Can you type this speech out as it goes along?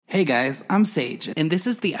Hey guys, I'm Sage, and this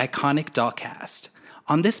is the Iconic Dollcast.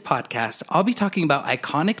 On this podcast, I'll be talking about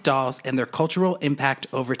iconic dolls and their cultural impact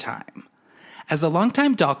over time. As a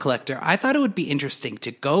longtime doll collector, I thought it would be interesting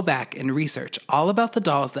to go back and research all about the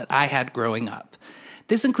dolls that I had growing up.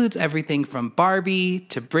 This includes everything from Barbie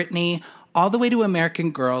to Britney, all the way to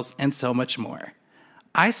American Girls, and so much more.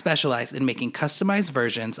 I specialize in making customized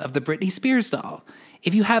versions of the Britney Spears doll.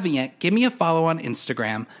 If you haven't yet, give me a follow on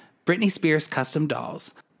Instagram, Britney Spears Custom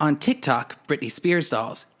Dolls, on TikTok, Britney Spears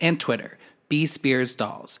Dolls, and Twitter, B Spears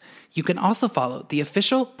Dolls. You can also follow the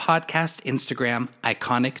official podcast Instagram,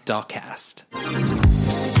 Iconic Dollcast.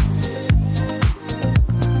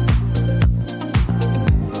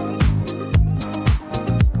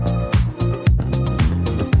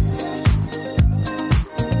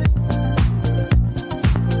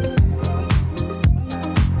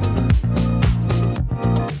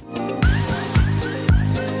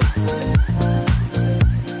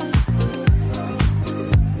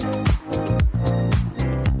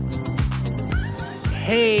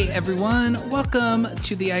 Hey everyone, welcome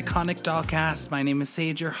to the Iconic Dollcast. My name is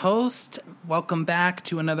Sage, your host. Welcome back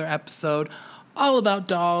to another episode all about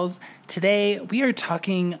dolls. Today we are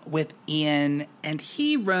talking with Ian, and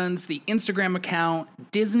he runs the Instagram account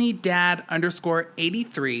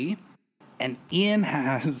DisneyDad_83. And Ian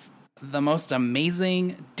has the most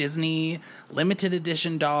amazing Disney limited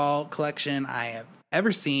edition doll collection I have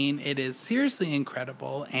ever seen. It is seriously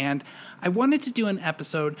incredible, and I wanted to do an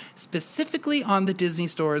episode specifically on the Disney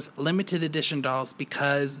Store's limited edition dolls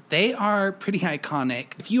because they are pretty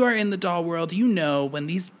iconic. If you are in the doll world, you know when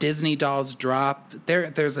these Disney dolls drop,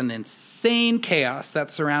 there's an insane chaos that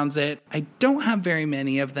surrounds it. I don't have very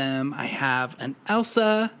many of them. I have an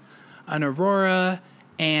Elsa, an Aurora,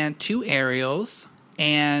 and two Ariels,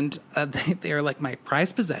 and they are like my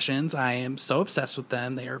prized possessions. I am so obsessed with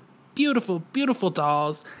them. They are beautiful, beautiful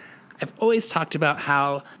dolls. I've always talked about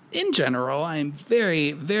how, in general, I'm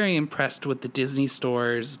very, very impressed with the Disney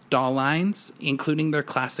Store's doll lines, including their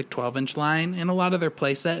classic 12-inch line, and a lot of their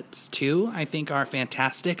playsets, too, I think are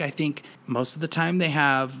fantastic. I think most of the time they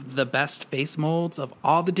have the best face molds of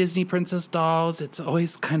all the Disney princess dolls. It's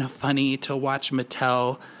always kind of funny to watch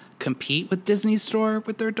Mattel compete with Disney Store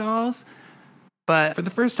with their dolls. But for the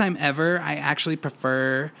first time ever, I actually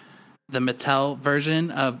prefer the Mattel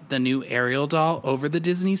version of the new Ariel doll over the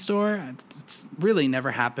Disney Store. It's really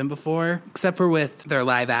never happened before, except for with their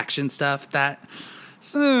live action stuff that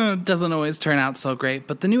doesn't always turn out so great.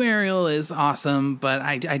 But the new Ariel is awesome, but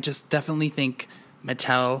I just definitely think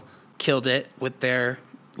Mattel killed it with their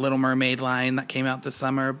Little Mermaid line that came out this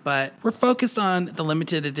summer. But we're focused on the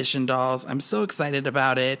limited edition dolls. I'm so excited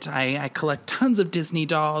about it. I collect tons of Disney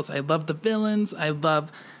dolls. I love the villains. I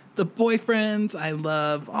love the boyfriends. I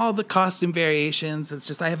love all the costume variations. It's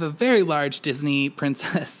just I have a very large Disney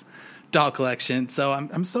princess doll collection. So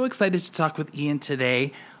I'm so excited to talk with Ian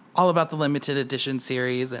today all about the limited edition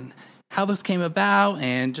series and how this came about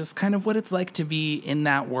and just kind of what it's like to be in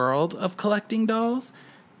that world of collecting dolls.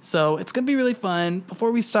 So it's going to be really fun.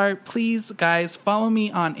 Before we start, please, guys, follow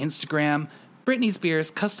me on Instagram, Britney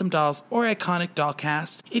Spears Custom Dolls or Iconic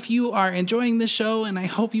Dollcast. If you are enjoying this show, and I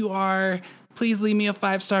hope you are, please leave me a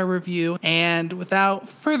 5-star review. And without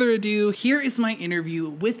further ado, here is my interview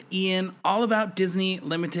with Ian all about Disney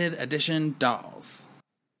limited edition dolls.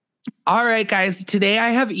 All right, guys, today I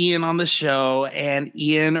have Ian on the show, and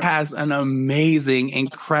Ian has an amazing,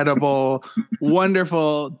 incredible,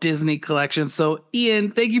 wonderful Disney collection. So,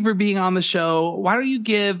 Ian, thank you for being on the show. Why don't you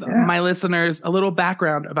give my listeners a little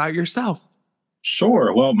background about yourself?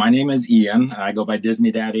 Sure. Well, my name is Ian. I go by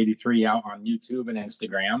DisneyDad83 out on YouTube and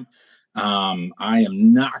Instagram. I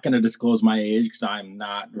am not going to disclose my age because I'm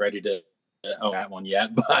not ready to own that one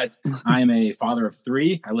yet, but I'm a father of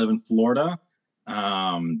 3. I live in Florida.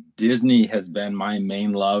 Disney has been my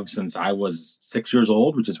main love since I was 6 years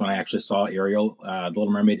old, which is when I actually saw Ariel, The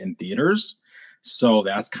Little Mermaid in theaters. So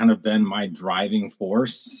that's kind of been my driving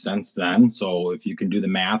force since then. So if you can do the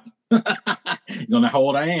math, you don't know how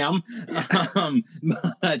old I am.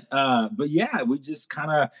 But yeah, we just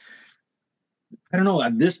kind of, I don't know.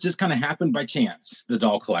 This just kind of happened by chance, the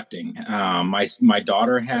doll collecting. My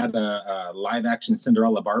daughter had a live action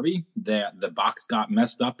Cinderella Barbie that the box got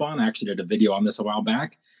messed up on. I actually did a video on this a while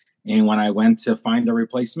back. And when I went to find a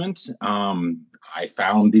replacement, I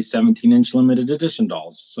found these 17-inch limited edition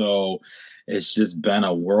dolls. So it's just been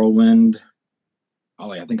a whirlwind.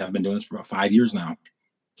 I think I've been doing this for about 5 years now.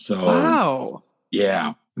 So wow.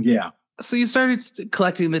 Yeah. So you started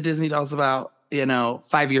collecting the Disney dolls about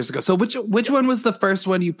 5 years ago. So which one was the first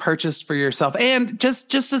one you purchased for yourself? And just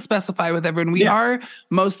to specify with everyone, we are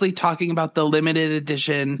mostly talking about the limited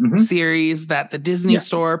edition series that the Disney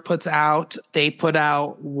Store puts out. They put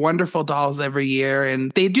out wonderful dolls every year,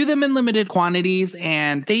 and they do them in limited quantities.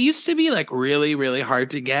 And they used to be like really, really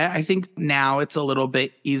hard to get. I think now it's a little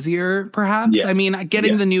bit easier, perhaps. Yes. I mean,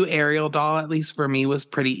 getting the new Ariel doll, at least for me, was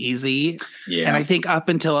pretty easy. Yeah. And I think up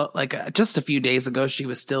until like just a few days ago, she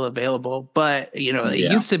was still available. But it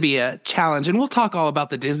used to be a challenge. And we'll talk all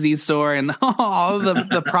about the Disney Store and all of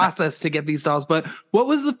the process to get these dolls. But what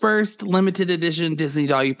was the first limited edition Disney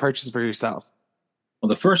doll you purchased for yourself? Well,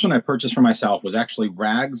 the first one I purchased for myself was actually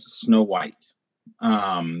Rags Snow White.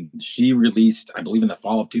 She released, I believe, in the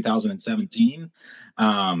fall of 2017, if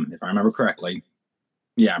I remember correctly.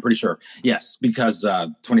 Yeah, I'm pretty sure. Yes, because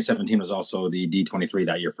 2017 was also the D23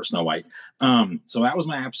 that year for Snow White. So that was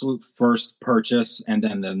my absolute first purchase. And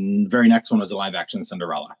then the very next one was a live action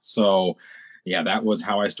Cinderella. So yeah, that was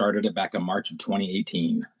how I started it back in March of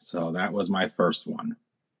 2018. So that was my first one.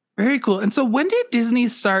 Very cool. And so when did Disney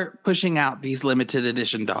start pushing out these limited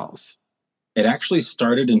edition dolls? It actually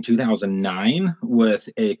started in 2009 with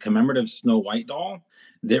a commemorative Snow White doll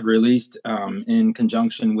that released in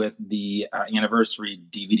conjunction with the anniversary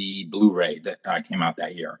DVD Blu-ray that came out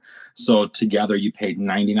that year. So together you paid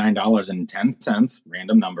 $99.10,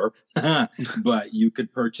 random number, but you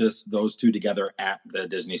could purchase those two together at the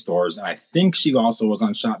Disney stores. And I think she also was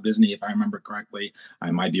on Shop Disney, if I remember correctly.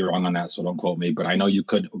 I might be wrong on that, so don't quote me, but I know you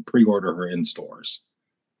could pre-order her in stores.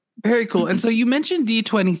 Very cool. And so you mentioned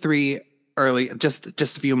D23 early, just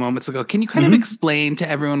a few moments ago. Can you kind of explain to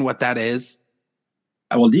everyone what that is?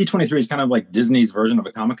 Well, D23 is kind of like Disney's version of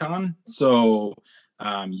a Comic-Con. So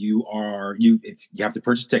you have to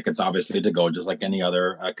purchase tickets, obviously, to go, just like any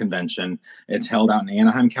other convention. It's held out in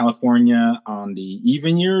Anaheim, California on the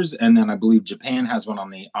even years. And then I believe Japan has one on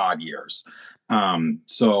the odd years.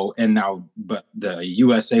 But the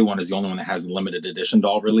USA one is the only one that has limited edition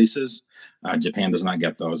doll releases. Japan does not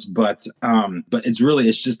get those, but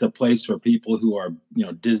it's just a place for people who are,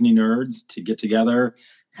 Disney nerds to get together,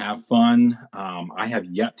 have fun. I have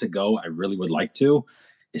yet to go. I really would like to.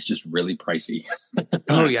 It's just really pricey.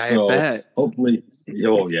 Oh yeah, so I bet. Hopefully,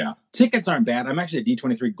 yeah. Tickets aren't bad. I'm actually a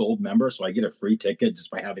D23 Gold member, so I get a free ticket just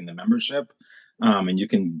by having the membership. And you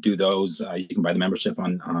can do those. You can buy the membership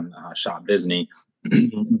on Shop Disney,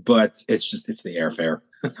 but it's the airfare.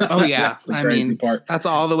 Oh yeah, I mean, part. That's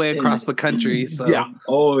all the way across the country. So yeah,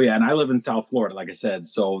 oh yeah, and I live in South Florida, like I said,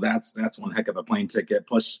 so that's one heck of a plane ticket.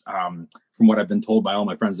 Plus, from what I've been told by all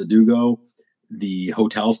my friends that do go, the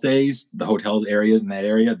hotel stays, the hotels areas in that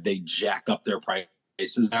area, they jack up their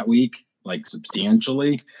prices that week, like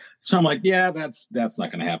substantially. So I'm like, yeah, that's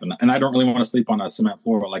not going to happen. And I don't really want to sleep on a cement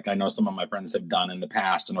floor, like I know some of my friends have done in the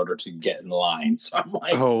past in order to get in line. So I'm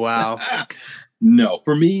like, oh wow. No,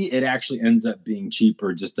 for me, it actually ends up being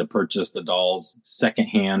cheaper just to purchase the dolls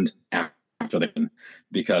secondhand after them,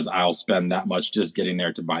 because I'll spend that much just getting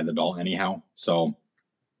there to buy the doll anyhow. So,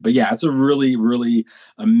 but yeah, it's a really, really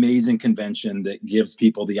amazing convention that gives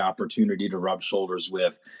people the opportunity to rub shoulders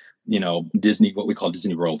with, Disney, what we call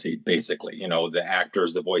Disney royalty, basically, the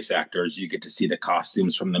actors, the voice actors. You get to see the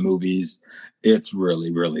costumes from the movies. It's really,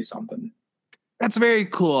 really something. That's very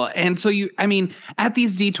cool. And so at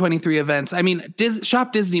these D23 events,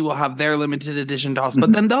 Shop Disney will have their limited edition dolls,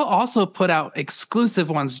 but then they'll also put out exclusive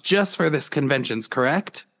ones just for this conventions,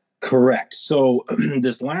 correct? Correct. So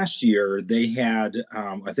this last year they had,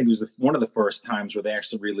 I think it was one of the first times where they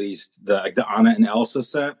actually released the Anna and Elsa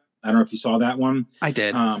set. I don't know if you saw that one. I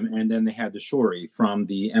did. And then they had the Shuri from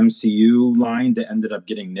the MCU line that ended up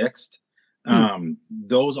getting nixed.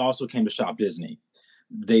 Those also came to Shop Disney.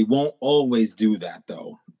 They won't always do that,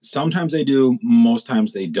 though. Sometimes they do. Most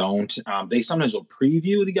times they don't. They sometimes will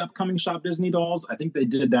preview the upcoming Shop Disney dolls. I think they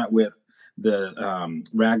did that with the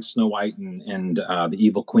Rags Snow White and the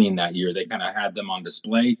Evil Queen that year. They kind of had them on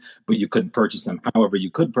display, but you couldn't purchase them. However,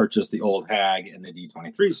 you could purchase the Old Hag and the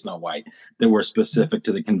D23 Snow White that were specific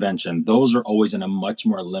to the convention. Those are always in a much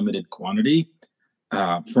more limited quantity.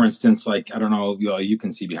 For instance, like, I don't know, you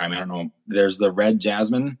can see behind me, I don't know, there's the Red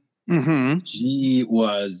Jasmine. She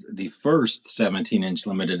was the first 17-inch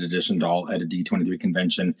limited edition doll at a D23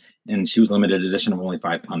 convention, and she was limited edition of only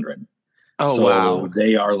 500. Oh, so wow.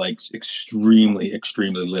 They are like extremely,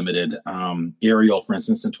 extremely limited. Ariel, for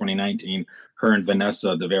instance, in 2019, her and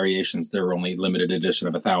Vanessa, the variations, they were only limited edition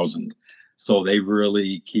of 1,000. So they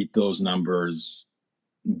really keep those numbers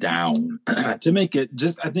down to make it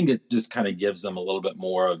I think it just kind of gives them a little bit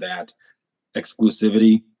more of that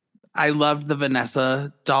exclusivity. I loved the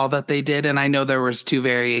Vanessa doll that they did, and I know there was two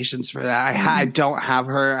variations for that. I don't have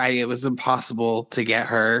her. It was impossible to get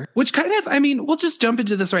her. Which kind of, I mean, we'll just jump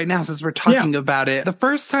into this right now since we're talking about it. The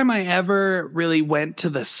first time I ever really went to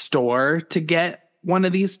the store to get one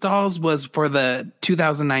of these dolls was for the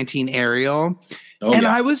 2019 Ariel. Oh, and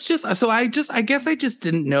I was just, I guess I just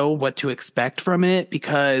didn't know what to expect from it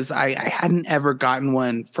because I hadn't ever gotten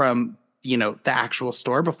one from, the actual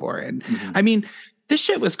store before. And I mean, this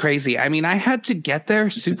shit was crazy. I mean, I had to get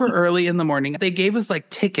there super early in the morning. They gave us like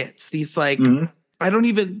tickets, these like,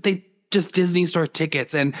 they just Disney store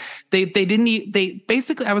tickets. And they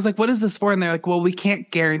basically, I was like, what is this for? And they're like, well, we can't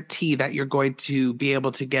guarantee that you're going to be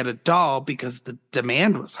able to get a doll because the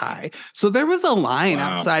demand was high. So there was a line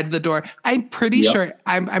outside the door. I'm pretty sure,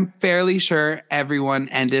 I'm fairly sure everyone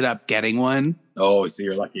ended up getting one. Oh, so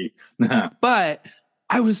you're lucky. But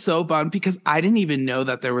I was so bummed because I didn't even know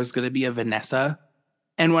that there was going to be a Vanessa.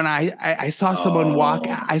 And when I saw someone walk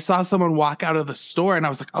out of the store and I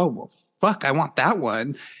was like, oh, well, fuck, I want that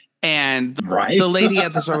one. And the lady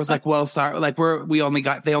at the store was like, well, sorry, like they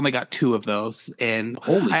only got two of those. And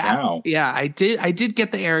holy cow. I did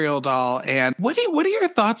get the Ariel doll. And what are your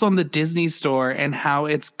thoughts on the Disney store and how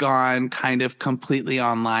it's gone kind of completely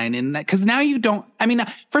online in that? Cause now you don't, I mean,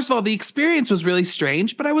 first of all, the experience was really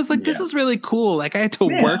strange, but I was like, this is really cool. Like I had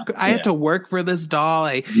to work for this doll.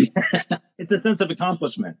 It's a sense of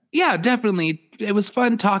accomplishment. Yeah, definitely. It was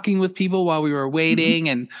fun talking with people while we were waiting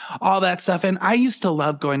and all that stuff. And I used to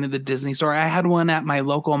love going to the Disney store. I had one at my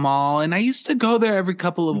local mall and I used to go there every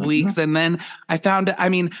couple of weeks. And then I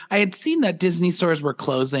had seen that Disney stores were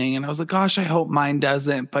closing and I was like, gosh, I hope mine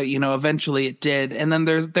doesn't. But, eventually it did. And then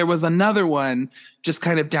there was another one just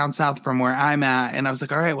kind of down south from where I'm at. And I was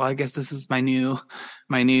like, all right, well, I guess this is my new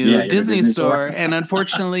Disney store. And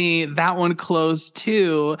unfortunately, that one closed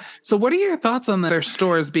too. So what are your thoughts on their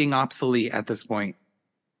stores being obsolete at this point?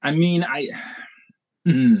 I mean,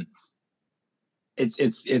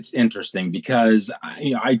 it's interesting because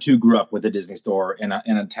I too grew up with a Disney store in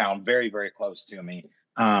a town very, very close to me.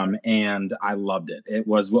 And I loved it. It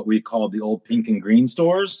was what we called the old pink and green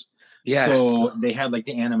stores. Yes. So they had like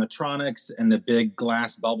the animatronics and the big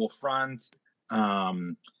glass bubble front.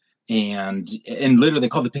 And literally they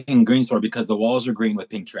called the pink and green store because the walls are green with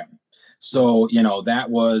pink trim. So, that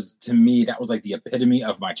was, to me, that was like the epitome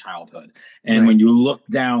of my childhood. And when you look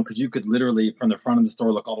down, because you could literally from the front of the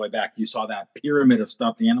store look all the way back, you saw that pyramid of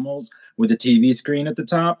stuffed animals with a TV screen at the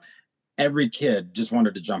top. Every kid just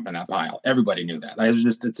wanted to jump in that pile. Everybody knew that.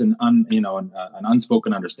 It's an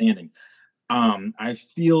unspoken understanding. I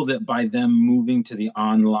feel that by them moving to the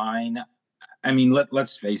online, I mean,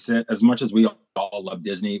 let's face it, as much as we all love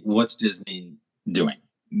Disney, what's Disney doing?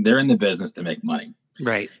 They're in the business to make money.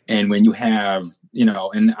 Right. And when you have,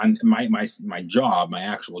 and my job, my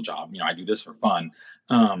actual job, I do this for fun.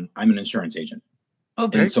 I'm an insurance agent.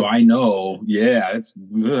 Okay. And so I know, it's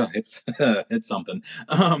something.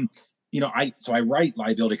 So I write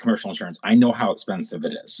liability commercial insurance. I know how expensive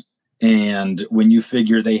it is. And when you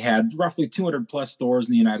figure they had roughly 200 plus stores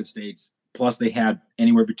in the United States, plus they had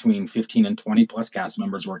anywhere between 15 and 20 plus cast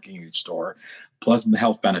members working in each store, plus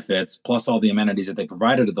health benefits, plus all the amenities that they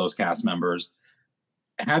provided to those cast members,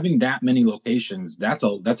 having that many locations, that's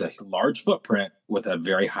a large footprint with a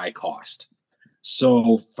very high cost.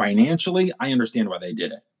 So financially, I understand why they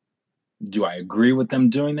did it. Do I agree with them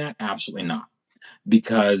doing that? Absolutely not.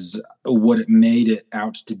 Because what it made it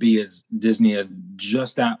out to be is Disney is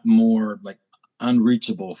just that more like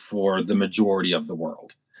unreachable for the majority of the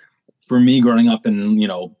world. For me, growing up in,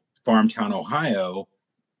 Farmtown, Ohio,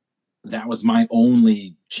 that was my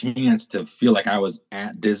only chance to feel like I was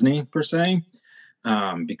at Disney per se.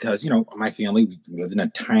 Because, my family, we lived in a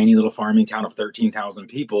tiny little farming town of 13,000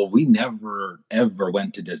 people. We never, ever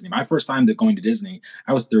went to Disney. My first time going to Disney,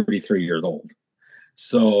 I was 33 years old.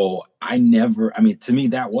 So to me,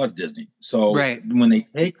 that was Disney. So when they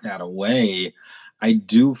take that away, I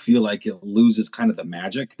do feel like it loses kind of the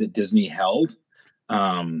magic that Disney held.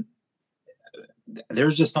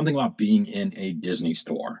 There's just something about being in a Disney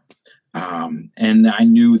store. And I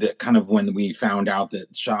knew that kind of when we found out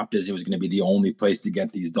that Shop Disney was going to be the only place to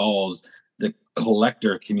get these dolls, the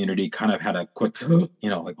collector community kind of had a quick,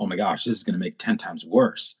 like, oh my gosh, this is going to make 10 times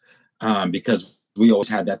worse. Because we always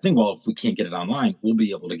had that thing. Well, if we can't get it online, we'll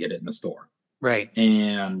be able to get it in the store. Right.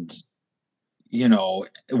 And,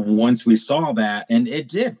 once we saw that, and it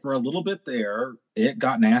did for a little bit there, it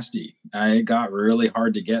got nasty. It got really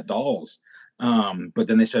hard to get dolls. But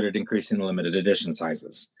then they started increasing the limited edition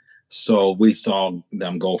sizes. So we saw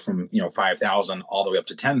them go from, 5,000 all the way up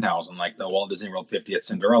to 10,000, like the Walt Disney World 50th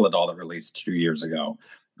Cinderella doll that released 2 years ago.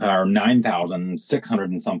 or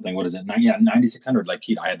 9,600 and something. What is it? 9,600. Like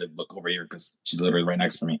Keita, I had to look over here because she's literally right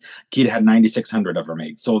next to me. Keita had 9,600 of her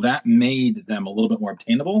made. So that made them a little bit more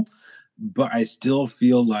obtainable. But I still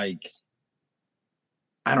feel like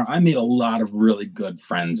I made a lot of really good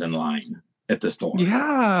friends in line at the store. A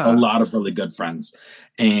Yeah. lot of really good friends.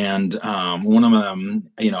 And one of them,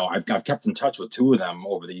 I've kept in touch with two of them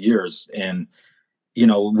over the years. And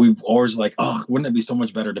we've always like, oh, wouldn't it be so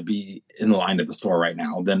much better to be in the line at the store right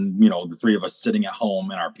now than, the three of us sitting at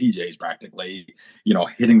home in our PJs practically,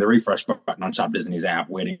 hitting the refresh button on Shop Disney's app,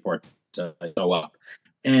 waiting for it to show up.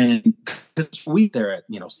 And because we there at,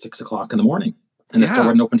 6 o'clock in the morning and the store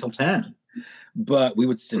wouldn't open until 10. But we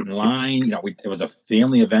would sit in line. It was a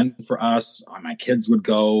family event for us. My kids would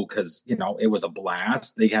go because, it was a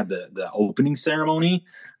blast. They had the opening ceremony.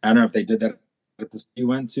 I don't know if they did that at the you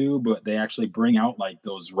went to, but they actually bring out like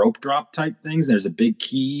those rope drop type things. There's a big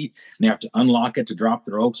key and they have to unlock it to drop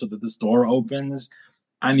the rope so that the store opens.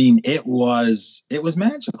 I mean, it was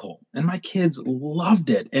magical and my kids loved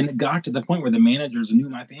it. And it got to the point where the managers knew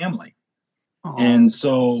my family. Aww. And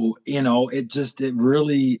so,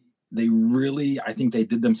 they really, I think they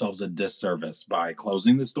did themselves a disservice by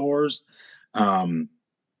closing the stores. And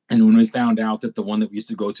when we found out that the one that we used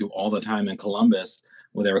to go to all the time in Columbus,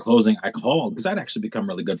 when they were closing, I called because I'd actually become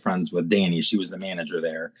really good friends with Danny. She was the manager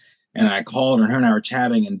there. And I called and her and I were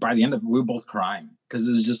chatting. And by the end of it, we were both crying because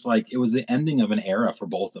it was just like, it was the ending of an era for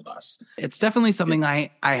both of us. It's definitely something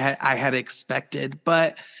I had expected,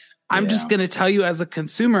 but I'm just going to tell you as a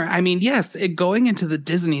consumer, I mean, yes, going into the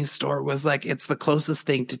Disney store was like, it's the closest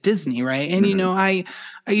thing to Disney, right? And,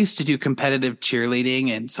 I used to do competitive cheerleading.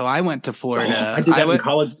 And so I went to Florida. Oh, I did that in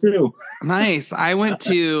college too. Nice. I went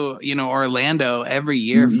to, Orlando every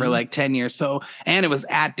year for like 10 years. So, and it was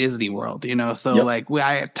at Disney World, so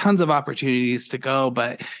I had tons of opportunities to go.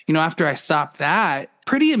 But, after I stopped that,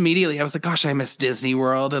 pretty immediately, I was like, gosh, I miss Disney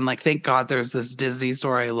World. And like, thank God there's this Disney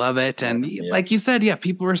store. I love it. And like you said,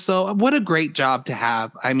 people were what a great job to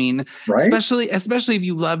have. I mean, right? especially if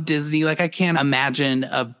you love Disney, like I can't imagine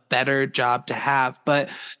a better job to have. But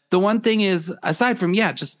the one thing is, aside from,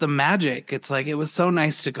 just the magic, it's like, it was so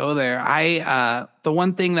nice to go there. The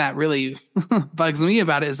one thing that really bugs me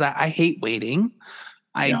about it is that I hate waiting.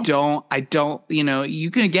 I don't,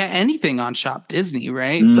 you can get anything on Shop Disney,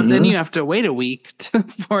 right? Mm-hmm. But then you have to wait a week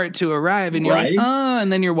for it to arrive and you're like,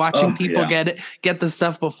 and then you're watching people get the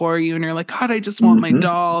stuff before you. And you're like, God, I just want my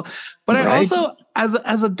doll. But I also,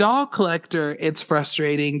 as a doll collector, it's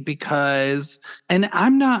frustrating because, and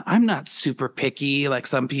I'm not super picky like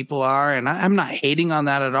some people are, and I'm not hating on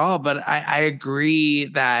that at all, but I agree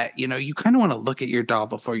that, you kind of want to look at your doll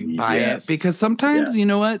before you buy it, because sometimes, you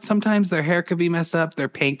know what, sometimes their hair could be messed up, their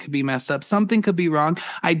paint could be messed up, something could be wrong.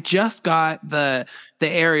 I just got the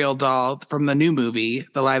Ariel doll from the new movie,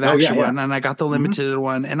 the live action one, and I got the limited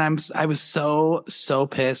one, and I was so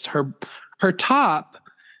pissed. Her top,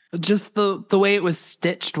 just the way it was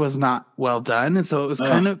stitched was not well done, and so it was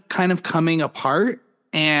kind of coming apart.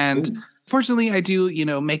 And fortunately, I do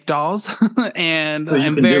make dolls, and so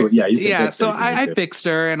I'm very so I fixed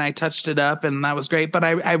her and I touched it up, and that was great. But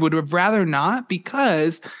I would have rather not,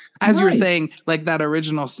 because as you were saying, like that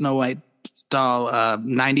original Snow White doll,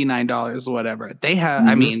 $99 or whatever they have.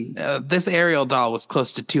 I mean, this Ariel doll was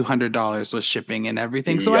close to $200 with shipping and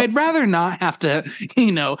everything. So I'd rather not have to,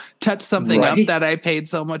 touch something up that I paid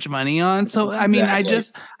so much money on. So I mean, I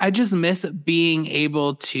just miss being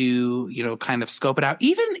able to, kind of scope it out.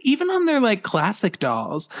 Even on their like classic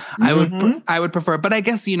dolls, I would prefer. But I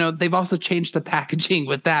guess they've also changed the packaging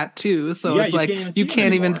with that too. So it's like you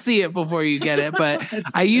can't even see it before you get it. But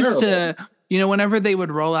I used to. Whenever they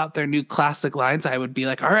would roll out their new classic lines, I would be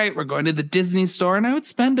like, all right, we're going to the Disney store. And I would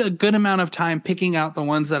spend a good amount of time picking out the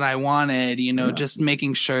ones that I wanted, just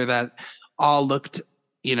making sure that all looked,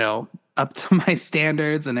 up to my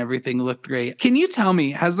standards and everything looked great. Can you tell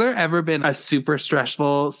me, has there ever been a super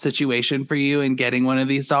stressful situation for you in getting one of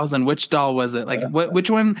these dolls? And which doll was it? Like which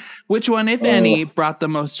one, if any, brought the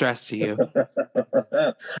most stress to you?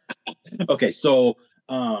 Okay, so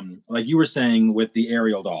like you were saying with the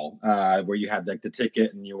Ariel doll, where you had like the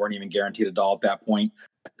ticket and you weren't even guaranteed a doll at that point.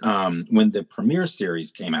 When the premiere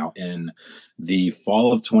series came out in the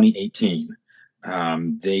fall of 2018,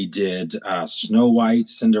 they did Snow White,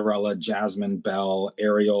 Cinderella, Jasmine, Belle,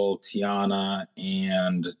 Ariel, Tiana,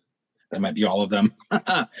 and that might be all of them.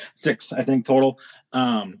 6, I think, total.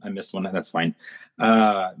 I missed one. That's fine.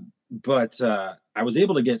 But I was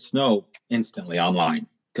able to get Snow instantly online.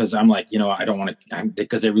 Because I'm like, I don't want to,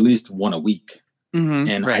 because they released one a week.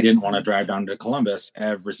 And I didn't want to drive down to Columbus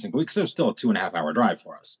every single week because it was still a 2.5 hour drive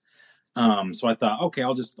for us. So I thought, okay,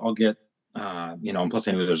 I'll get And plus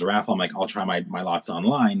I knew there was a raffle. I'm like, I'll try my lots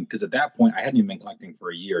online, because at that point I hadn't even been collecting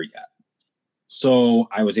for a year yet. So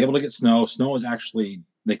I was able to get snow. Snow was actually,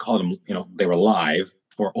 they called them, they were live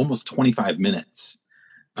for almost 25 minutes.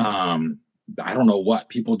 I don't know what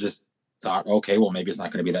people just thought, okay, well, maybe it's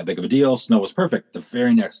not going to be that big of a deal. Snow was perfect. The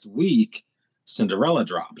very next week, Cinderella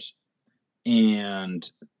dropped. And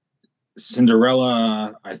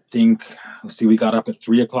Cinderella, I think, let's see, we got up at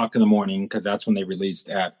 3 o'clock in the morning, because that's when they released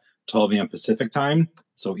at 12 a.m. Pacific time.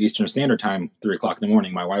 So Eastern Standard Time, 3 o'clock in the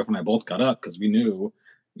morning. My wife and I both got up because we knew,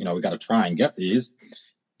 we got to try and get these.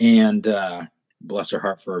 And bless her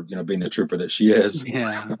heart for, being the trooper that she is.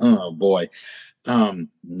 Yeah. Oh, boy.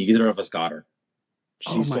 Neither of us got her.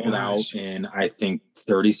 She sold gosh. out in, I think,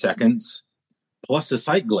 30 seconds. Plus the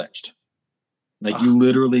site glitched. Like you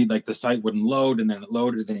literally, like the site wouldn't load, and then it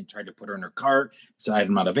loaded, then it tried to put her in her cart. It said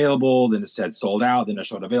item not available. Then it said sold out. Then it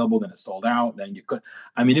showed available. Then it sold out. Then you could,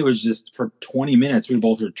 it was just for 20 minutes. We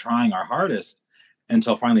both were trying our hardest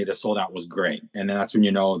until finally the sold out was great. And then that's when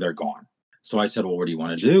they're gone. So I said, well, what do you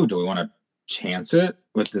want to do? Do we want to chance it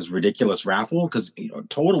with this ridiculous raffle? Because,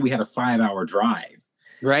 total, we had a 5-hour drive.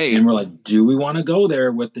 Right. And we're like, do we want to go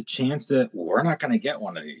there with the chance that we're not going to get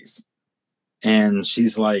one of these? And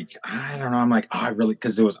she's like, I don't know. I'm like, I really,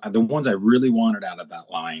 because it was the ones I really wanted out of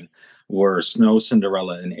that line were Snow,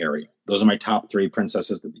 Cinderella, and Ariel. Those are my top 3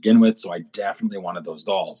 princesses to begin with. So I definitely wanted those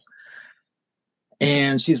dolls.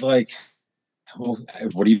 And she's like, well,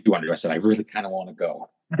 what do you want to do? I said, I really kind of want to go.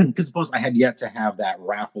 Because suppose I had yet to have that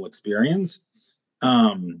raffle experience.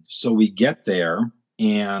 So we get there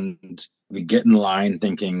and we get in line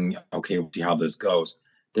thinking, okay, we'll see how this goes.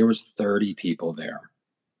 There was 30 people there.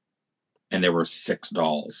 And there were 6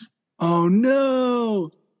 dolls. Oh,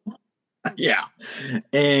 no. Yeah.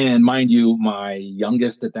 And mind you, my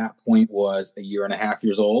youngest at that point was 1.5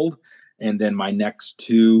 years old. And then my next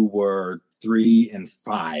 2 were 3 and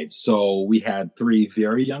 5. So we had 3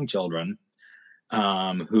 very young children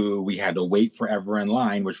who we had to wait forever in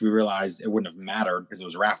line, which we realized it wouldn't have mattered because it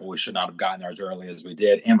was a raffle. We should not have gotten there as early as we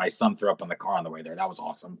did. And my son threw up in the car on the way there. That was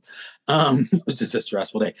awesome. It was just a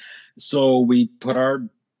stressful day. So we put our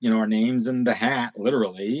names in the hat,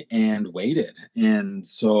 literally, and waited. And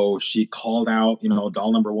so she called out,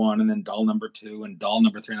 doll number 1, and then doll number 2, and doll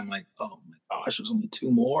number 3. And I'm like, oh my gosh, there's only 2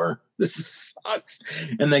 more. This sucks.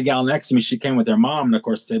 And the gal next to me, she came with their mom, and of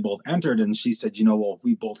course they both entered. And she said, well, if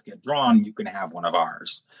we both get drawn, you can have one of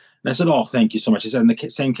ours. And I said, oh, thank you so much. I said, in the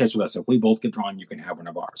same case with us, if we both get drawn, you can have one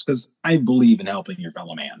of ours. Because I believe in helping your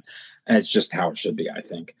fellow man. And it's just how it should be, I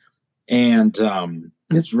think. And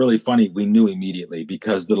it's really funny. We knew immediately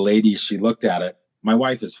because the lady, she looked at it. My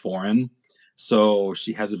wife is foreign, so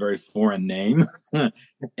she has a very foreign name.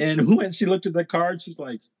 And when she looked at the card, she's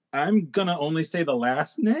like, I'm going to only say the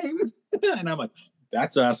last name. And I'm like,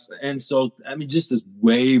 that's us. And so, just this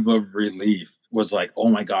wave of relief was like, oh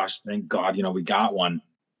my gosh, thank God, we got one.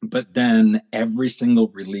 But then every single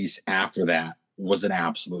release after that was an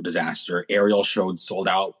absolute disaster. Ariel showed sold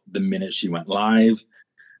out the minute she went live.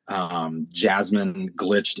 Jasmine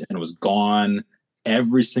glitched and was gone.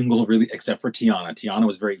 Every single really, except for Tiana. Tiana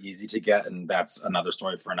was very easy to get, and that's another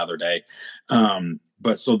story for another day.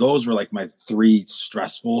 But so those were like my 3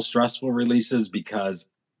 stressful releases, because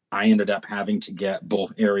I ended up having to get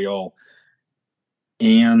both Ariel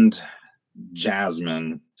and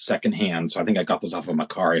Jasmine secondhand. So I think I got those off of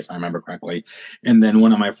Macari, if I remember correctly. And then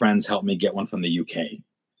one of my friends helped me get one from the UK.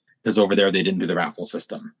 Because over there they didn't do the raffle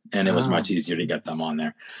system, and it was much easier to get them on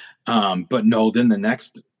there. But no, then the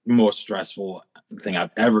next most stressful thing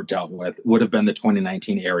I've ever dealt with would have been the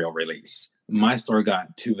 2019 Ariel release. My store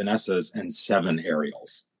got 2 Vanessas and 7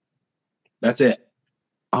 Ariels. That's it.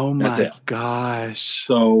 Oh my gosh.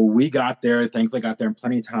 So we got there, thankfully got there in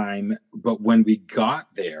plenty of time. But when we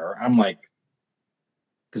got there, I'm like,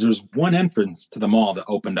 because there was one entrance to the mall that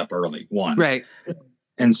opened up early, one. Right.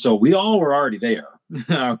 And so we all were already there.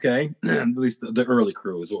 Okay. At least the early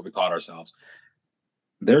crew is what we called ourselves.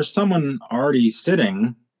 There's someone already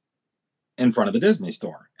sitting in front of the Disney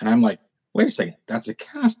store. And I'm like, wait a second, that's a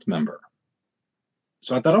cast member.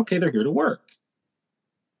 So I thought, okay, they're here to work.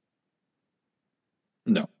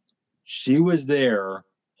 No, she was there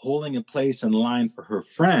holding a place in line for her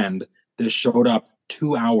friend that showed up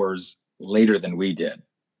 2 hours later than we did.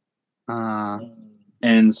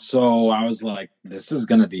 And so I was like, this is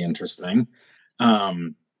going to be interesting.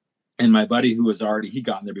 And my buddy who was already, he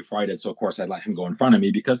got in there before I did. So of course I'd let him go in front of me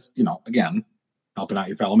because, again, helping out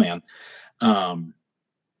your fellow man.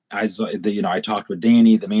 I talked with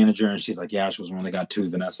Danny, the manager, and she's like, yeah, she was one that got 2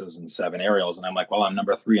 Vanessas and 7 Ariels. And I'm like, well, I'm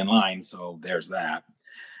number 3 in line. So there's that.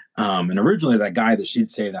 And originally that guy that she'd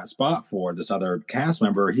saved that spot for, this other cast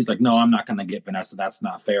member, he's like, no, I'm not going to get Vanessa. That's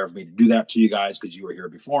not fair for me to do that to you guys because you were here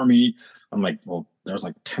before me. I'm like, well, there's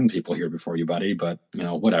like 10 people here before you, buddy, but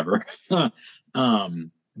whatever.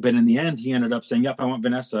 But in the end, he ended up saying, yep, I want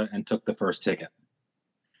Vanessa, and took the first ticket.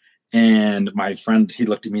 And my friend, he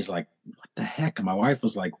looked at me, he's like, what the heck? And my wife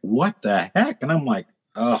was like, what the heck? And I'm like,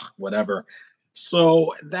 ugh, whatever.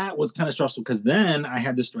 So that was kind of stressful because then I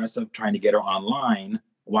had the stress of trying to get her online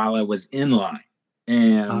while I was in line.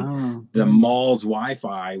 And the mall's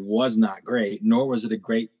Wi-Fi was not great, nor was it a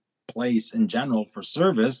great place in general for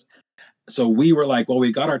service. So we were like, well,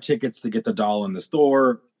 we got our tickets to get the doll in the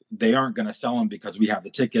store. They aren't going to sell them because we have the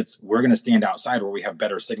tickets. We're going to stand outside where we have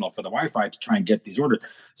better signal for the Wi-Fi to try and get these ordered.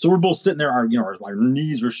 So we're both sitting there, our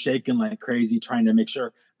knees were shaking like crazy, trying to make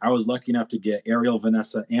sure. I was lucky enough to get Ariel,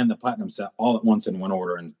 Vanessa, and the Platinum set all at once in one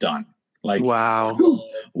order, and it's done. Like, wow.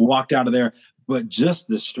 Walked out of there. But just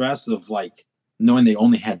the stress of like knowing they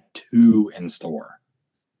only had 2 in store.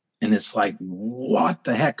 And it's like, what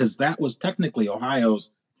the heck? Because that was technically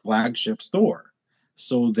Ohio's flagship store.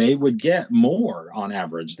 So they would get more on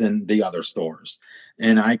average than the other stores.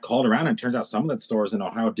 And I called around, and it turns out some of the stores in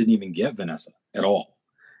Ohio didn't even get Vanessa at all.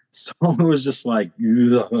 So it was just like,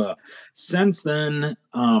 ugh. Since then,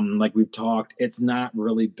 like we've talked, it's not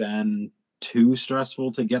really been too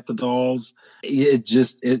stressful to get the dolls. It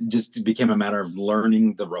just became a matter of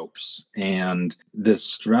learning the ropes. And the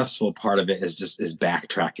stressful part of it is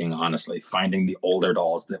backtracking, honestly, finding the older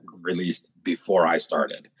dolls that were released before I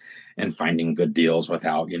started, and finding good deals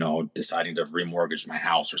without, deciding to remortgage my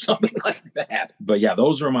house or something like that. But yeah,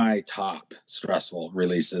 those were my top stressful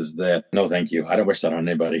releases that, no, thank you. I don't wish that on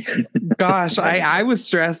anybody. Gosh, I was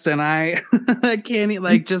stressed, and I can't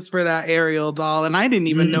like just for that Ariel doll, and I didn't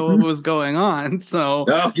even know what was going on. So,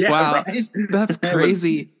 wow, right? That's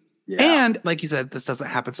crazy. Yeah. And like you said, this doesn't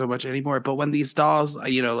happen so much anymore. But when these dolls,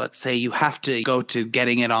 let's say you have to go to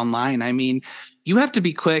getting it online, I mean, you have to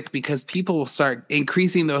be quick because people will start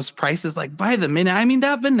increasing those prices like by the minute. I mean,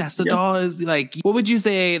 that Vanessa doll is like, what would you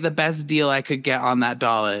say the best deal I could get on that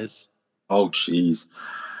doll is? Oh, geez.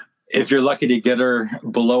 If you're lucky to get her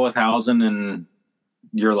below 1,000, and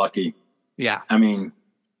you're lucky. Yeah. I mean,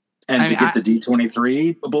 to get the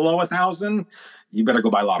D23 below 1,000, you better go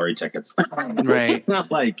buy lottery tickets. Right.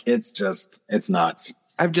 Like, it's nuts.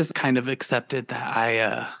 I've just kind of accepted that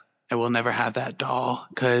I will never have that doll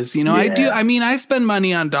because, I spend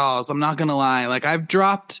money on dolls. I'm not going to lie. Like, I've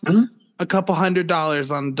dropped a couple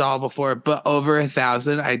 $100 on a doll before, but over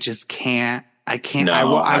 1,000, I just can't. I can't.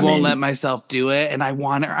 No, I won't let myself do it. And I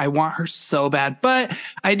want her so bad. But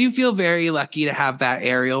I do feel very lucky to have that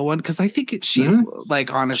Ariel one because I think she's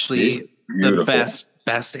like, honestly, the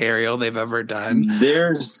best Ariel they've ever done.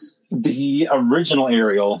 There's the original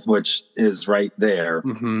Ariel, which is right there.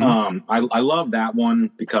 I love that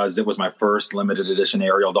one because it was my first limited edition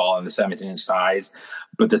Ariel doll in the 17-inch size.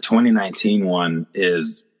 But the 2019 one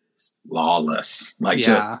is flawless.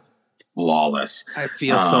 Just flawless. I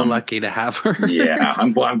feel so lucky to have her. Yeah,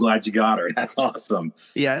 I'm glad you got her. That's awesome.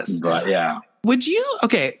 Yes. But yeah. Would you,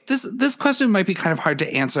 this question might be kind of hard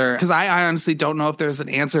to answer because I honestly don't know if there's an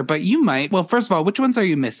answer, but you might. Well, first of all, which ones are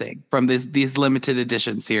you missing from these limited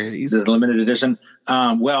edition series? The limited edition?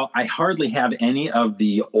 Well, I hardly have any of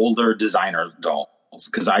the older designer dolls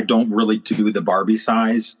because I don't really do the Barbie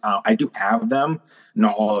size. I do have them,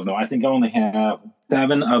 not all of them. I think I only have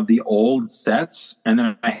 7 of the old sets, and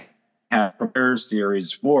then I have from their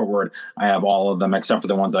series forward, I have all of them except for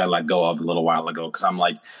the ones that I let go of a little while ago because I'm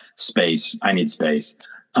like, space. I need space.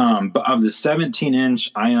 But of the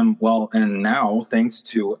 17-inch, I am, and now thanks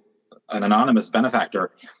to an anonymous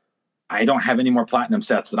benefactor, I don't have any more platinum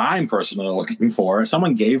sets that I'm personally looking for.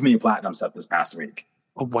 Someone gave me a platinum set this past week.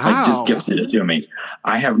 Oh, wow. Just gifted it to me.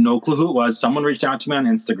 I have no clue who it was. Someone reached out to me on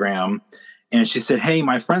Instagram and she said, hey,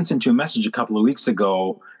 my friend sent you a message a couple of weeks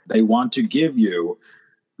ago. They want to give you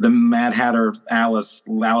the Mad Hatter Alice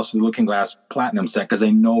with the Looking Glass platinum set because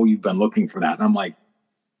they know you've been looking for that. And I'm like,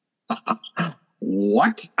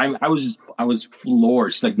 what? I was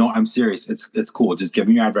floored. She's like, no, I'm serious. It's cool. Just give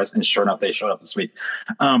me your address. And sure enough, they showed up this week.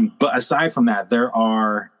 But aside from that, there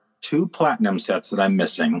are 2 platinum sets that I'm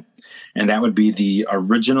missing. And that would be the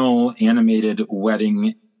original animated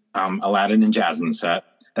wedding Aladdin and Jasmine set.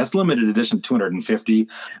 That's limited edition, 250.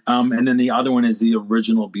 And then the other one is the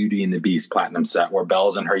original Beauty and the Beast platinum set, where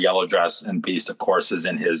Belle's in her yellow dress and Beast, of course, is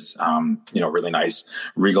in his, really nice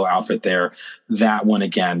regal outfit there. That one,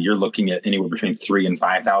 again, you're looking at anywhere between $3,000 and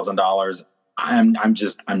 $5,000. I'm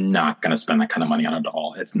not going to spend that kind of money on a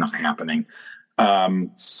doll. It's not happening.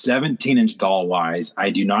 17-inch doll wise, I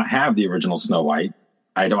do not have the original Snow White.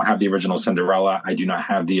 I don't have the original Cinderella. I do not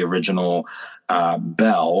have the original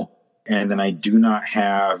Belle. And then I do not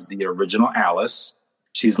have the original Alice.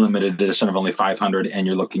 She's limited edition of only 500, and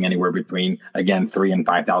you're looking anywhere between, again, $3,000 and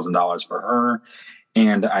 $5,000 for her.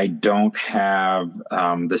 And I don't have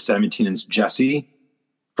the 17-inch Jessie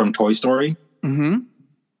from Toy Story. Mm-hmm.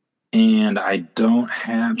 And I don't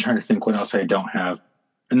have, I'm trying to think what else I don't have.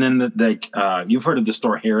 And then you've heard of the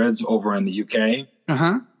store Harrods over in the UK.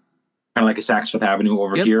 Uh-huh. Kind of like a Saks Fifth Avenue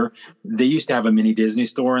over here. They used to have a mini Disney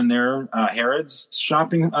store in their Harrods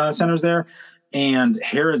shopping centers there. And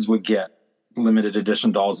Harrods would get limited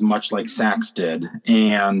edition dolls, much like Saks did.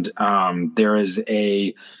 And there is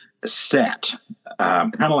a set,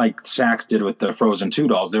 kind of like Saks did with the Frozen 2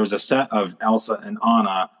 dolls. There was a set of Elsa and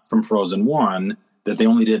Anna from Frozen 1 that they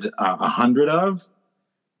only did 100 of.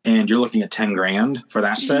 And you're looking at 10 grand for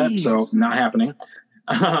that set. So not happening.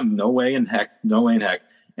 No way in heck.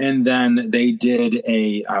 And then they did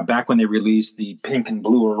back when they released the Pink and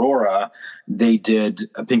Blue Aurora, they did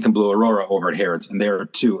a Pink and Blue Aurora over at Harrods, and they're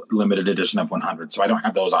 2 limited edition of 100. So I don't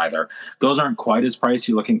have those either. Those aren't quite as pricey.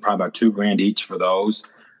 You're looking probably about $2 grand each for those.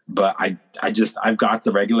 But I've got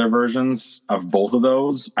the regular versions of both of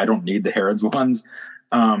those. I don't need the Harrods ones.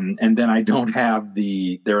 And then I don't have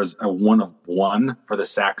there's a 1 of 1 for the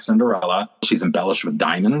Saks Cinderella. She's embellished with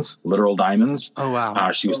diamonds, literal diamonds. Oh,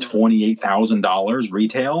 wow. She was $28,000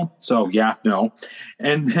 retail. So yeah, no.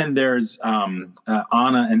 And then there's Anna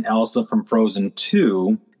and Elsa from Frozen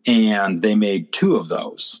 2, and they made 2 of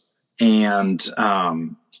those. And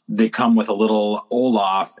they come with a little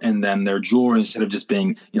Olaf, and then their jewelry, instead of just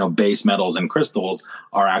being, base metals and crystals,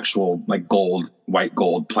 are actual like gold, white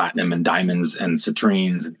gold, platinum, and diamonds, and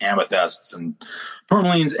citrines, and amethysts, and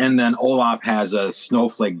tourmalines. And then Olaf has a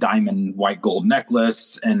snowflake diamond white gold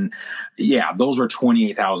necklace. And yeah, those were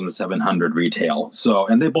 $28,700 retail. So,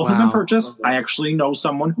 and they both have been purchased. I actually know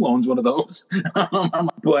someone who owns one of those.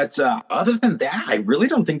 But other than that, I really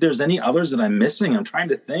don't think there's any others that I'm missing. I'm trying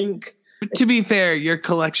to think. To be fair, your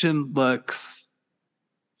collection looks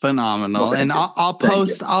phenomenal, Well, and I'll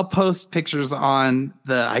post pictures on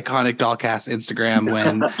the Iconic Dollcast Instagram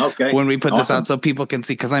when we put this out, so people can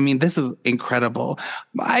see. Because I mean, this is incredible.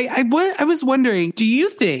 I was wondering, do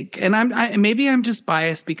you think? And maybe I'm just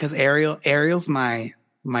biased because Ariel's my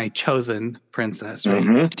chosen princess, right?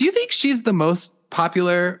 Mm-hmm. Do you think she's the most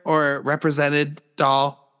popular or represented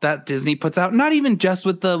doll that Disney puts out? Not even just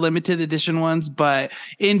with the limited edition ones, but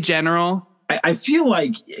in general? I feel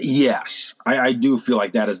like, yes, I do feel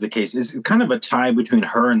like that is the case. It's kind of a tie between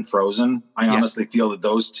her and Frozen. I honestly feel that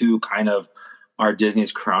those two kind of are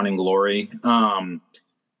Disney's crowning glory. I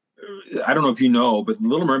don't know if you know, but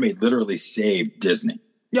Little Mermaid literally saved Disney.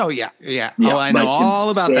 Oh, yeah. Oh, I know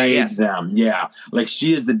all about that. Yes. Them. Yeah. Like,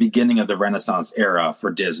 she is the beginning of the Renaissance era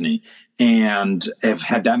for Disney. And if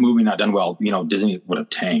had that movie not done well, Disney would have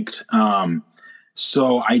tanked.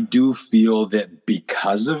 So I do feel that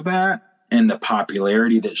because of that and the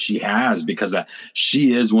popularity that she has, because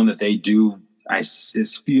she is one that they do, it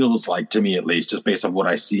feels like, to me at least, just based on what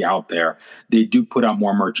I see out there, they do put out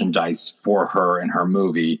more merchandise for her and her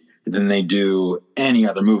movie than they do any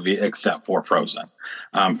other movie except for Frozen.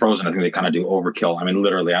 Frozen, I think they kind of do overkill. I mean,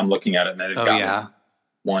 literally, I'm looking at it and they've got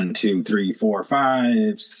 1, 2, 3, 4,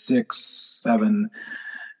 5, 6, 7,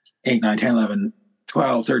 8, 9, 10, 11,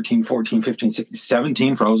 12, 13, 14, 15, 16,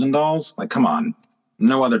 17 Frozen dolls. Like, come on.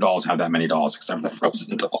 No other dolls have that many dolls except for the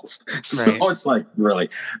Frozen dolls. So it's like, really.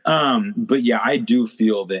 But yeah, I do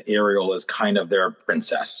feel that Ariel is kind of their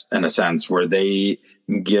princess in a sense, where they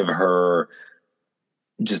give her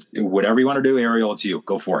just whatever you want to do, Ariel, it's you.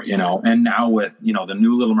 Go for it, And now with, the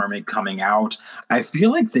new Little Mermaid coming out, I feel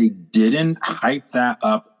like they didn't hype that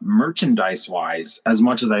up merchandise-wise as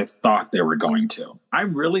much as I thought they were going to. I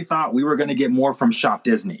really thought we were going to get more from Shop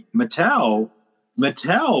Disney. Mattel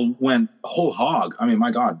went whole hog. I mean,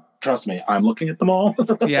 my God, trust me, I'm looking at them all.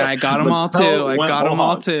 Yeah, I got them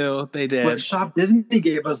all too. They did. But Shop Disney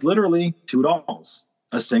gave us literally 2 dolls,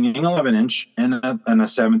 a singing 11-inch and a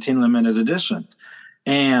 17 limited edition.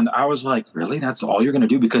 And I was like, really? That's all you're going to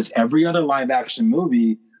do? Because every other live action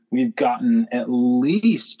movie, we've gotten at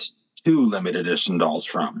least 2 limited edition dolls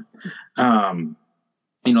from.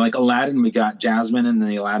 Like Aladdin, we got Jasmine and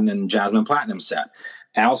the Aladdin and Jasmine Platinum set.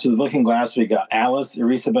 Alice with the Looking Glass, we got Alice,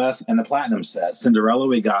 Elizabeth, and the Platinum set. Cinderella,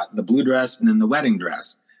 we got the blue dress and then the wedding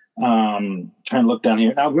dress. Trying to look down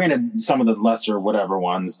here. Now, granted, some of the lesser whatever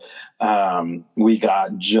ones, we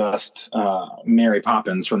got just Mary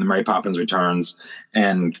Poppins from the Mary Poppins Returns,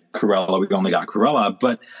 and Cruella. We only got Cruella,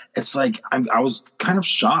 but it's like I was kind of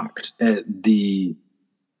shocked at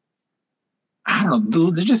I don't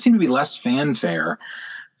know. There just seemed to be less fanfare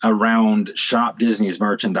around Shop Disney's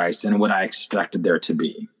merchandise than what I expected there to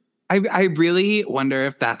be. I really wonder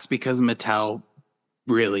if that's because Mattel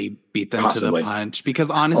really beat them Possibly. to the punch, because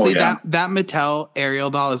honestly, yeah. that Mattel Ariel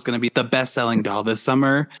doll is going to be the best selling doll this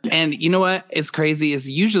summer. And you know what is crazy is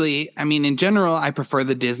usually, I mean, in general, I prefer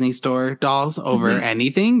the Disney store dolls over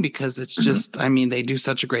anything, because it's just, I mean, they do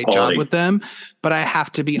such a great job with them. But I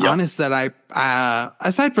have to be honest that I,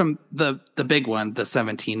 aside from the big one, the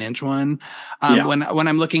 17-inch one, when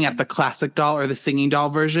I'm looking at the classic doll or the singing doll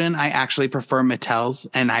version, I actually prefer Mattel's,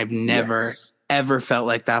 and I've never ever felt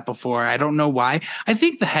like that before. I don't know why. I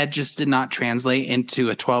think the head just did not translate into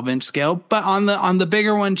a 12-inch scale, but on the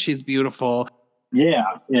bigger one, she's beautiful.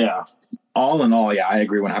 Yeah. All in all, I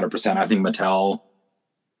agree 100%. I think Mattel,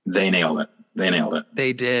 they nailed it.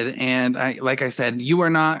 They did. And like I said, you are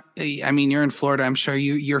not, I mean, you're in Florida. I'm sure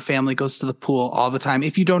your family goes to the pool all the time,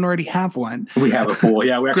 if you don't already have one. We have a pool.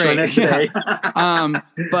 Yeah, we actually in it today.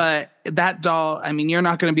 But that doll, I mean, you're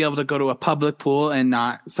not going to be able to go to a public pool and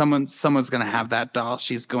not someone's going to have that doll.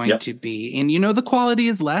 She's going to be, and the quality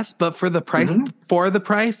is less, but for the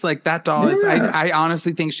price, like that doll is, I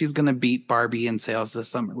honestly think she's going to beat Barbie in sales this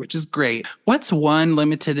summer, which is great. What's one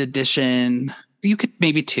limited edition? You could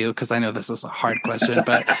maybe two, because I know this is a hard question,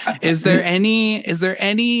 but is there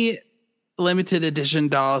any limited edition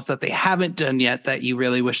dolls that they haven't done yet that you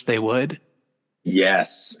really wish they would?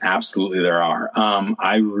 Yes, absolutely there are.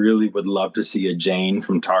 I really would love to see a Jane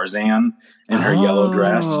from Tarzan in her yellow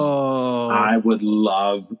dress. I would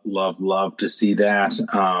love to see that.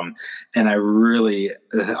 And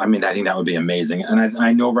I think that would be amazing. And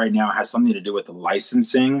I know right now it has something to do with the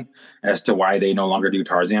licensing as to why they no longer do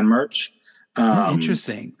Tarzan merch.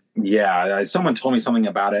 Interesting. Yeah, someone told me something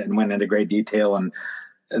about it and went into great detail, and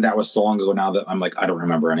that was so long ago now that I'm like, I don't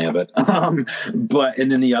remember any of it. And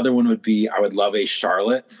then the other one would be, I would love a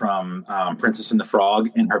Charlotte from Princess and the Frog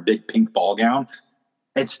in her big pink ball gown.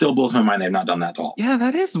 It still blows my mind they've not done that doll. Yeah,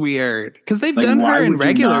 that is weird, because they've done her in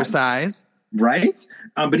regular size. Right?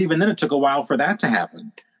 But even then it took a while for that to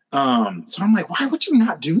happen. So I'm like, why would you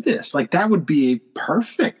not do this? Like, that would be a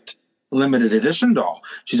perfect limited edition doll.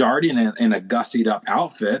 She's already in a gussied up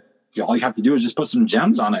outfit. All you have to do is just put some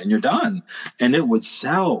gems on it and you're done. And it would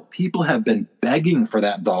sell. People have been begging for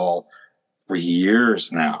that doll for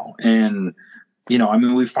years now. And,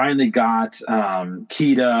 we finally got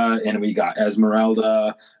Kida, and we got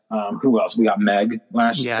Esmeralda. Who else? We got Meg in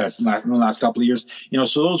the last couple of years.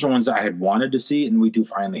 So those are ones that I had wanted to see, and we do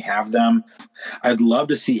finally have them. I'd love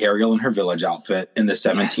to see Ariel in her village outfit in the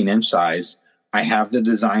 17-inch size. I have the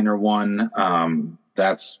designer one.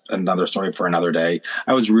 That's another story for another day.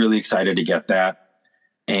 I was really excited to get that.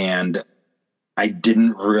 And I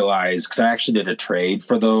didn't realize, because I actually did a trade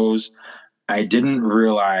for those, I didn't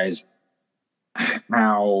realize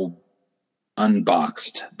how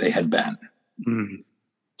unboxed they had been.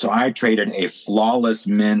 So I traded a flawless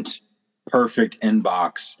mint, perfect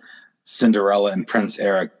inbox Cinderella and Prince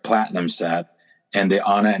Eric Platinum set and the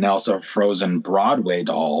Anna and Elsa Frozen Broadway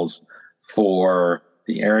dolls for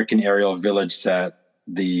the Eric and Ariel Village set,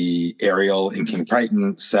 the Ariel and King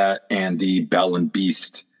Triton set, and the Belle and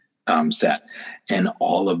Beast set. And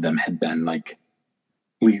all of them had been like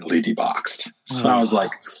completely deboxed. So I was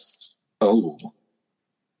like, oh,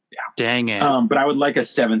 yeah. Dang it. But I would like a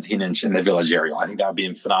 17-inch in the Village Ariel. I think that would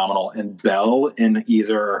be phenomenal. And Belle in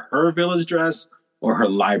either her village dress or her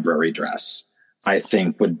library dress, I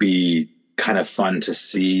think would be kind of fun to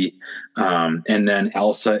see. And then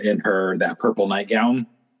Elsa in that purple nightgown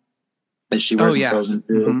that she wears in Frozen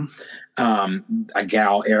 2. A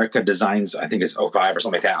gal, Erica Designs, I think it's 05 or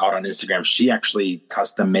something like that, out on Instagram. She actually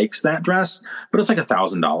custom makes that dress, but it's like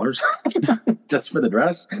 $1,000 just for the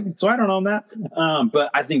dress. So I don't own that.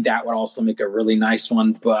 But I think that would also make a really nice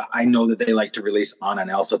one. But I know that they like to release Anna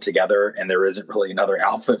and Elsa together, and there isn't really another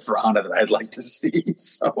outfit for Anna that I'd like to see.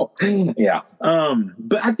 So yeah.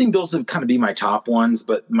 But I think those would kind of be my top ones.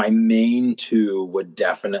 But my main two would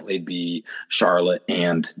definitely be Charlotte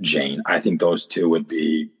and Jane. I think those two would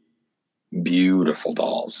be beautiful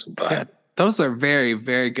dolls. But those are very,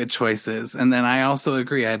 very good choices. And then I also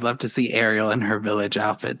agree, I'd love to see Ariel in her village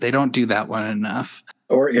outfit. They don't do that one enough.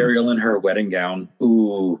 Or Ariel in her wedding gown.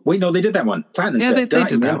 Ooh, wait, no, they did that one. Platinum set. They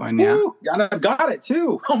did that one. Yeah. Ooh, got it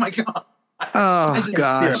too. Oh my god. Oh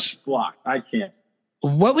gosh. I can't.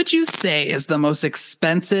 What would you say is the most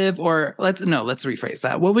expensive, or let's rephrase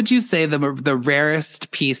that. What would you say the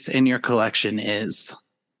rarest piece in your collection is?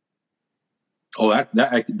 Oh,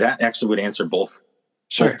 that actually would answer both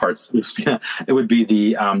parts. It would be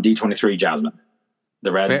the D23 Jasmine,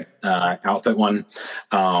 the red outfit one.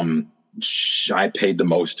 I paid the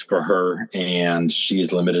most for her, and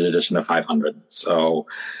she's limited edition of 500. So,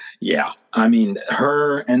 yeah, I mean,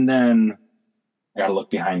 her, and then I got to look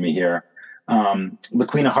behind me here. The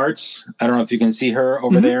Queen of Hearts. I don't know if you can see her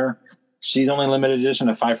over there. She's only limited edition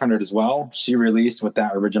of 500 as well. She released with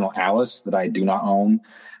that original Alice that I do not own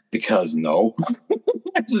because no,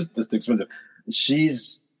 it's too expensive.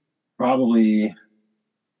 She's probably,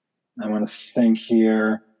 I want to think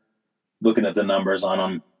here, looking at the numbers on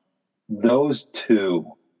them. Those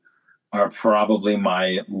two are probably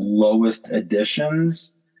my lowest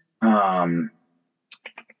editions.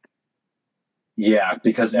 Yeah,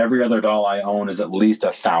 because every other doll I own is at least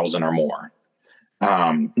 1,000 or more.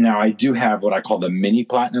 Now I do have what I call the mini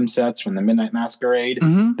platinum sets from the Midnight Masquerade.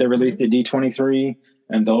 They released at D23,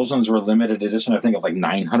 and those ones were limited edition, I think, of like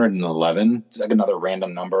 911. It's like another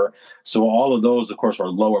random number. So all of those, of course, were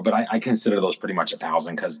lower, but I consider those pretty much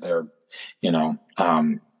 1,000 because they're,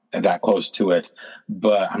 that close to it.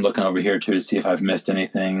 But I'm looking over here too to see if I've missed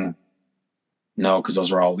anything. No, because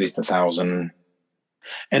those are all at least 1,000.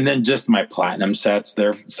 And then just my platinum sets,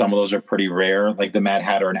 some of those are pretty rare, like the Mad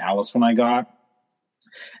Hatter and Alice one I got.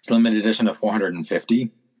 It's limited edition of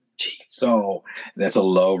 450. Jeez. So that's a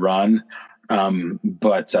low run.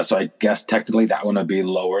 So I guess technically that one would be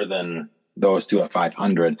lower than those two at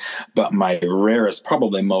 500. But my rarest,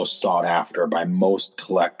 probably most sought after by most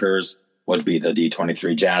collectors, would be the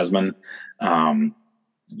D23 Jasmine.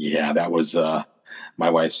 That was my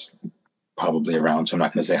wife's probably around, so I'm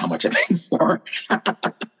not going to say how much I paid for.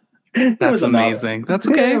 That's amazing. That's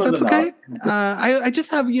okay. That's okay. I just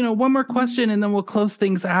have, one more question and then we'll close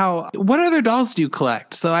things out. What other dolls do you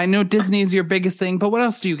collect? So I know Disney is your biggest thing, but what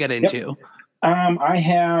else do you get into? I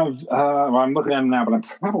have, I'm looking at them now, but I'm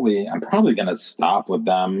probably going to stop with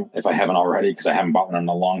them if I haven't already, because I haven't bought one in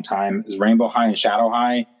a long time, is Rainbow High and Shadow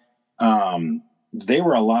High. They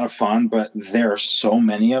were a lot of fun, but there are so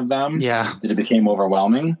many of them that it became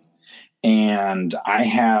overwhelming. And I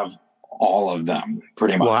have all of them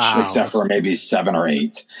pretty much, except for maybe 7 or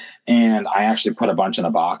 8. And I actually put a bunch in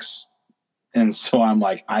a box. And so I'm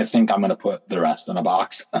like, I think I'm going to put the rest in a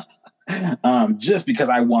box just because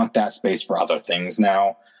I want that space for other things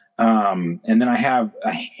now. And then I have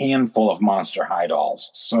a handful of Monster High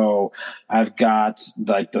dolls. So I've got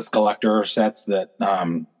like the Skeletor sets that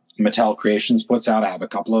Mattel Creations puts out. I have a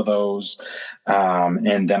couple of those.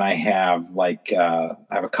 And then I have I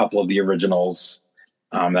have a couple of the originals.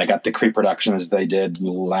 I got the Cree Productions they did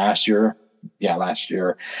last year. Yeah, last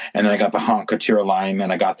year. And then I got the Haunt Couture line,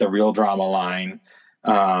 and I got the Real Drama line.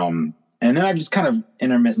 And then I've just kind of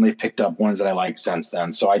intermittently picked up ones that I like since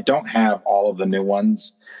then. So I don't have all of the new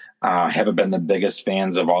ones. I haven't been the biggest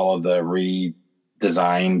fans of all of the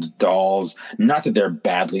redesigned dolls. Not that they're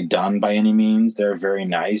badly done by any means. They're very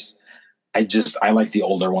nice. I like the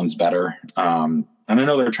older ones better. And I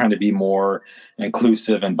know they're trying to be more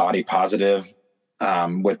inclusive and body positive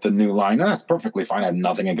with the new line. And that's perfectly fine. I have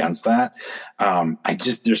nothing against that.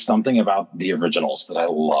 There's something about the originals that I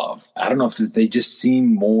love. I don't know if they just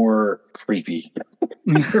seem more creepy.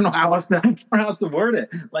 I don't know how else to word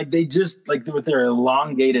it. Like they just, like with their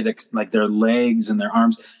elongated, like their legs and their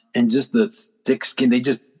arms and just the thick skin,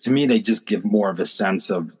 to me, they just give more of a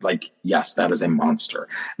sense of like, yes, that is a monster.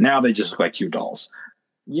 Now they just look like cute dolls.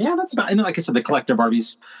 Yeah, that's about, and like I said, the collector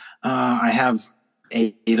Barbies, I have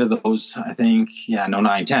 8 of those, I think. Yeah, no,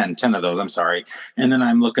 9, 10 of those. I'm sorry. And then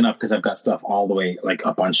I'm looking up because I've got stuff all the way like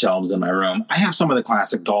up on shelves in my room. I have some of the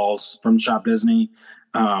classic dolls from Shop Disney.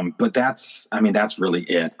 But that's really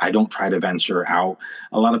it. I don't try to venture out.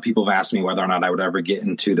 A lot of people have asked me whether or not I would ever get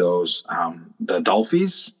into those, the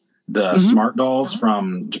Dolphies, the smart dolls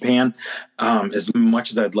from Japan. As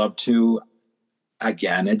much as I'd love to,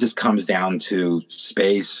 again, it just comes down to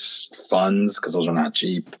space, funds, because those are not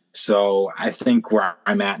cheap. So I think where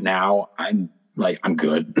I'm at now, I'm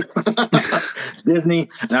good. Disney,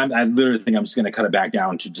 and I literally think I'm just going to cut it back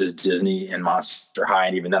down to just Disney and Monster High.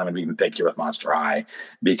 And even then, I'm going to be even pickier with Monster High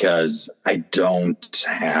because I don't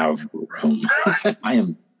have room. I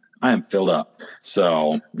am filled up.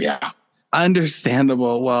 So yeah.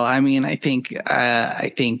 Understandable. Well, I mean, I think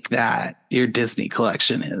that your Disney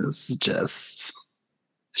collection is just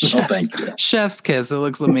chef's kiss. It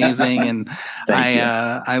looks amazing. And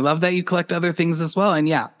I love that you collect other things as well. And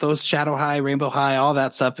yeah, those Shadow High, Rainbow High, all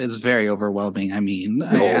that stuff is very overwhelming. I mean,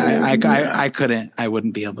 I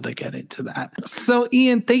wouldn't be able to get into that. So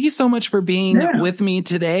Ian, thank you so much for being with me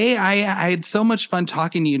today. I had so much fun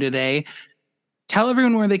talking to you today. Tell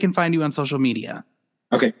everyone where they can find you on social media.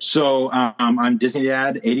 Okay, so I'm Disney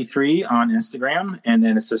Dad 83 on Instagram, and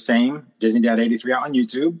then it's the same Disney Dad 83 out on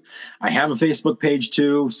YouTube. I have a Facebook page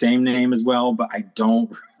too, same name as well, but I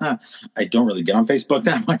don't I don't really get on Facebook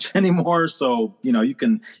that much anymore. So you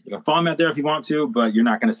can follow me out there if you want to, but you're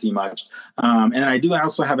not going to see much. And I do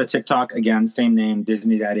also have a TikTok, again, same name,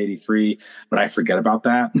 Disney Dad 83, but I forget about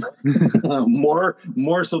that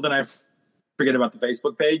more so than I forget about the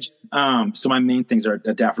Facebook page. So my main things are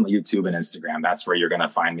definitely YouTube and Instagram. That's where you're going to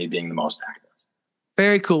find me being the most active.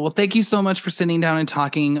 Very cool. Well, thank you so much for sitting down and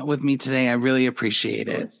talking with me today. I really appreciate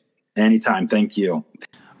it. Anytime. Thank you.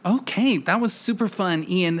 Okay, that was super fun.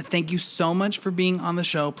 Ian, thank you so much for being on the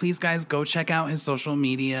show. Please, guys, go check out his social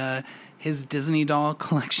media. His Disney doll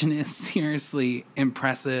collection is seriously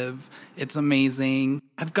impressive. It's amazing.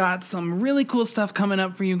 I've got some really cool stuff coming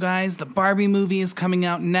up for you guys. The Barbie movie is coming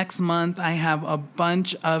out next month. I have a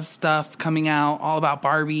bunch of stuff coming out all about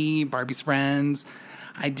Barbie, Barbie's friends.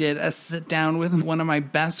 I did a sit down with one of my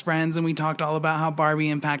best friends and we talked all about how Barbie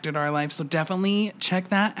impacted our life. So definitely check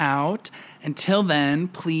that out. Until then,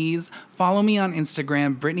 please follow me on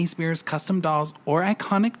Instagram, Britney Spears Custom Dolls or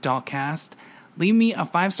Iconic Dollcast. Leave me a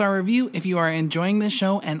 5-star review if you are enjoying this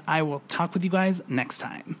show, and I will talk with you guys next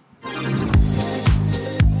time.